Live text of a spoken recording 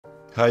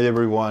Hi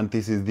everyone,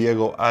 this is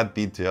Diego at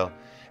Detail,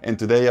 and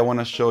today I want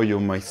to show you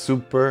my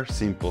super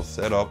simple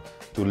setup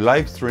to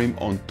live stream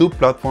on two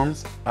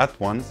platforms at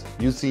once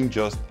using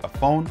just a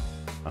phone,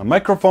 a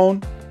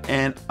microphone,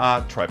 and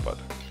a tripod.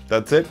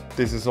 That's it,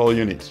 this is all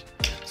you need.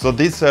 So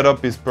this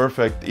setup is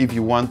perfect if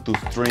you want to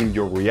stream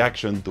your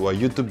reaction to a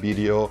YouTube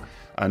video,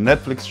 a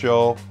Netflix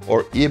show,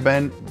 or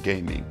even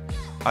gaming.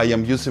 I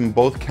am using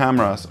both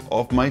cameras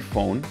of my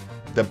phone.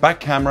 The back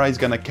camera is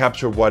gonna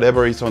capture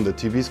whatever is on the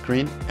TV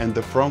screen, and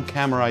the front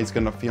camera is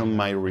gonna film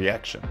my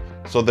reaction.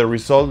 So the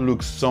result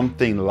looks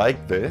something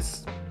like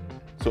this.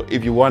 So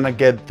if you wanna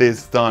get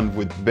this done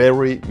with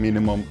very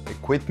minimum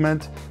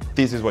equipment,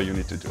 this is what you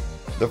need to do.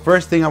 The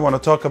first thing I wanna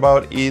talk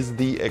about is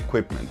the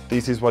equipment.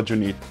 This is what you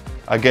need.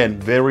 Again,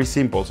 very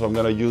simple. So I'm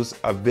gonna use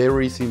a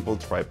very simple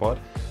tripod.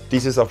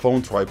 This is a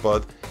phone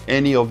tripod.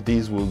 Any of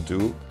these will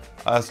do,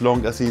 as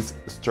long as it's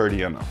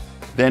sturdy enough.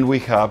 Then we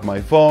have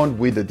my phone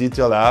with the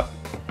Detail app.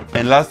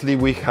 And lastly,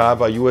 we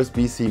have a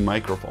USB-C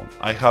microphone.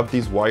 I have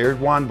this wired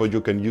one, but you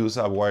can use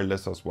a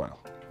wireless as well.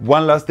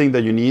 One last thing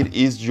that you need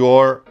is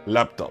your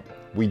laptop.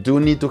 We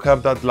do need to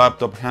have that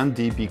laptop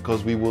handy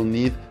because we will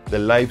need the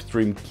live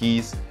stream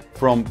keys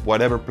from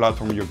whatever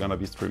platform you're gonna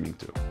be streaming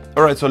to.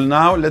 All right, so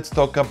now let's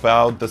talk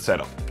about the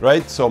setup,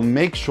 right? So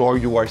make sure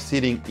you are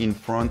sitting in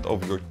front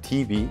of your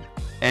TV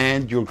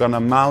and you're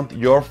gonna mount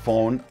your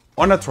phone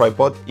on a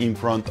tripod in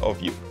front of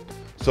you.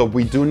 So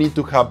we do need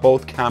to have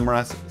both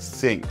cameras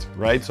synced,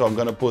 right? So I'm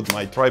gonna put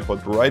my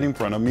tripod right in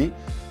front of me,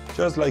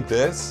 just like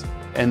this.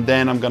 And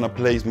then I'm gonna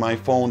place my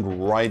phone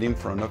right in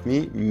front of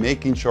me,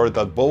 making sure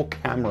that both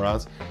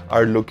cameras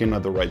are looking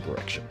at the right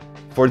direction.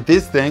 For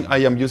this thing, I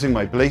am using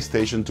my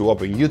PlayStation to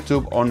open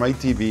YouTube on my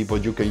TV,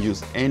 but you can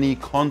use any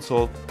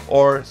console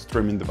or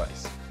streaming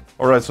device.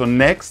 All right, so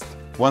next,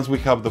 once we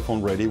have the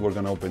phone ready, we're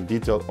gonna open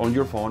Detail on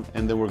your phone,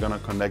 and then we're gonna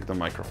connect the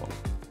microphone.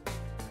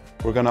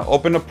 We're gonna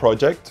open a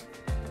project,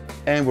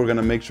 and we're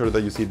gonna make sure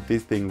that you see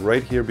this thing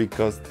right here,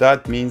 because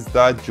that means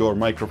that your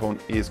microphone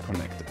is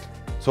connected.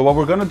 So what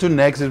we're gonna do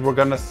next is we're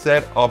gonna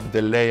set up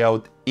the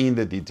layout in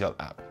the Detail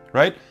app,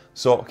 right?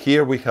 So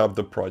here we have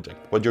the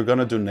project. What you're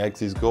gonna do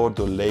next is go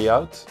to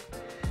layout,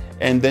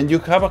 and then you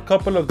have a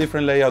couple of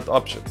different layout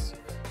options.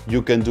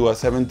 You can do a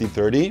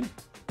 70-30,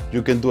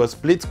 you can do a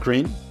split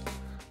screen,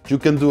 you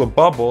can do a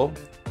bubble,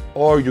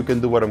 or you can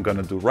do what I'm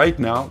gonna do right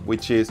now,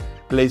 which is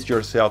place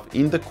yourself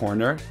in the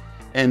corner.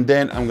 And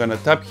then I'm gonna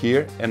tap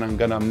here and I'm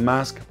gonna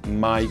mask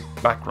my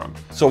background.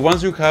 So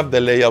once you have the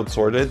layout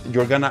sorted,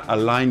 you're gonna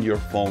align your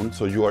phone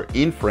so you are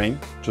in frame,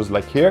 just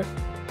like here,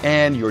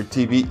 and your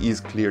TV is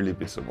clearly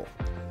visible.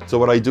 So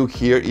what I do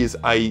here is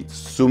I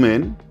zoom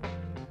in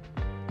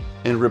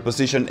and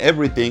reposition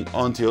everything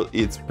until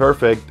it's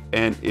perfect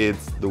and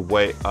it's the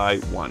way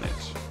I want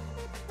it.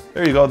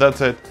 There you go,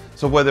 that's it.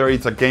 So whether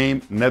it's a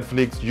game,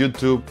 Netflix,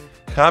 YouTube,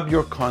 have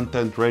your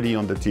content ready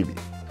on the TV.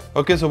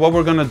 Okay, so what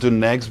we're gonna do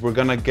next, we're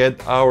gonna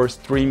get our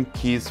stream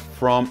keys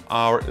from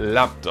our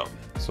laptop.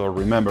 So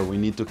remember, we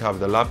need to have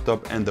the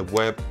laptop and the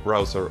web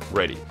browser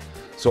ready.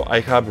 So I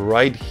have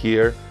right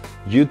here,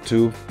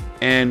 YouTube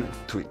and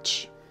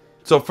Twitch.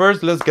 So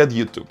first, let's get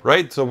YouTube,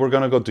 right? So we're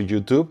gonna go to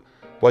YouTube.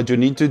 What you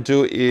need to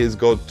do is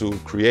go to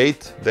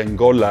Create, then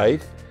go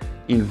Live.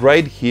 In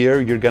right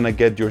here, you're gonna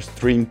get your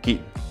stream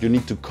key. You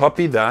need to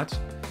copy that.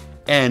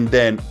 And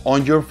then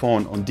on your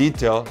phone, on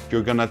Detail,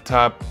 you're gonna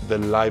tap the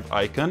live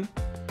icon.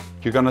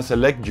 You're gonna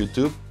select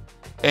YouTube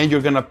and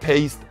you're gonna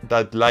paste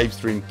that live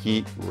stream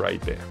key right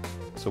there.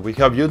 So we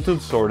have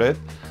YouTube sorted.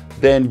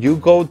 Then you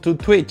go to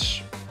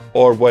Twitch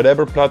or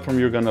whatever platform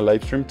you're gonna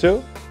live stream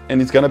to,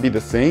 and it's gonna be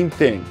the same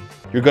thing.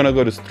 You're gonna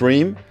go to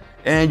Stream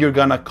and you're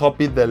gonna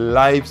copy the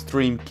live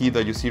stream key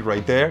that you see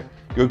right there.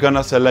 You're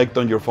gonna select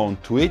on your phone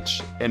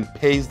Twitch and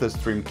paste the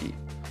stream key.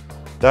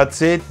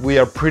 That's it, we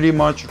are pretty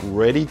much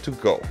ready to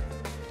go.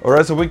 All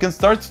right, so we can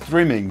start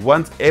streaming.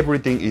 Once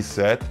everything is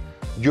set,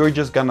 you're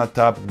just gonna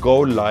tap Go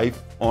Live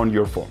on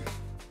your phone.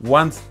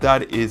 Once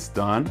that is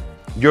done,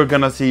 you're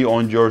gonna see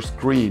on your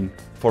screen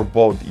for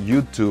both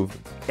YouTube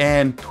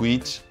and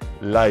Twitch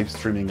live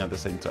streaming at the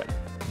same time.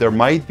 There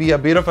might be a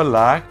bit of a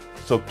lag,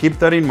 so keep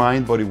that in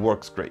mind, but it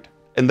works great.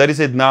 And that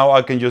is it. Now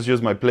I can just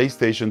use my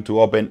PlayStation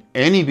to open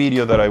any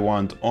video that I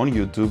want on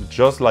YouTube,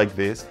 just like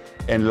this,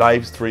 and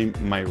live stream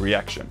my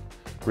reaction.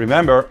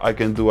 Remember, I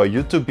can do a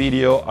YouTube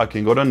video, I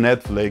can go to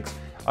Netflix,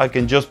 I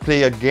can just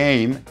play a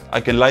game, I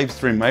can live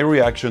stream my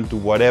reaction to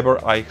whatever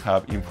I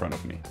have in front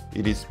of me.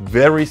 It is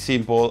very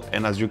simple,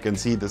 and as you can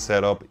see, the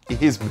setup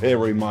is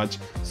very much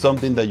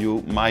something that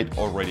you might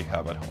already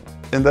have at home.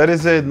 And that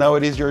is it. Now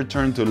it is your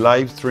turn to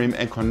live stream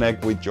and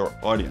connect with your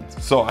audience.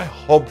 So I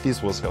hope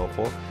this was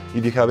helpful.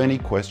 If you have any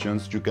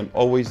questions, you can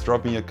always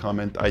drop me a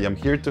comment. I am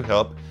here to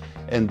help.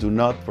 And do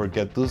not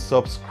forget to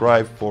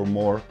subscribe for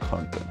more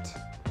content.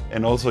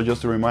 And also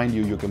just to remind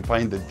you, you can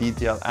find the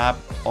Detail app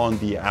on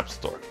the App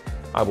Store.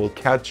 I will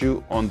catch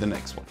you on the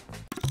next one.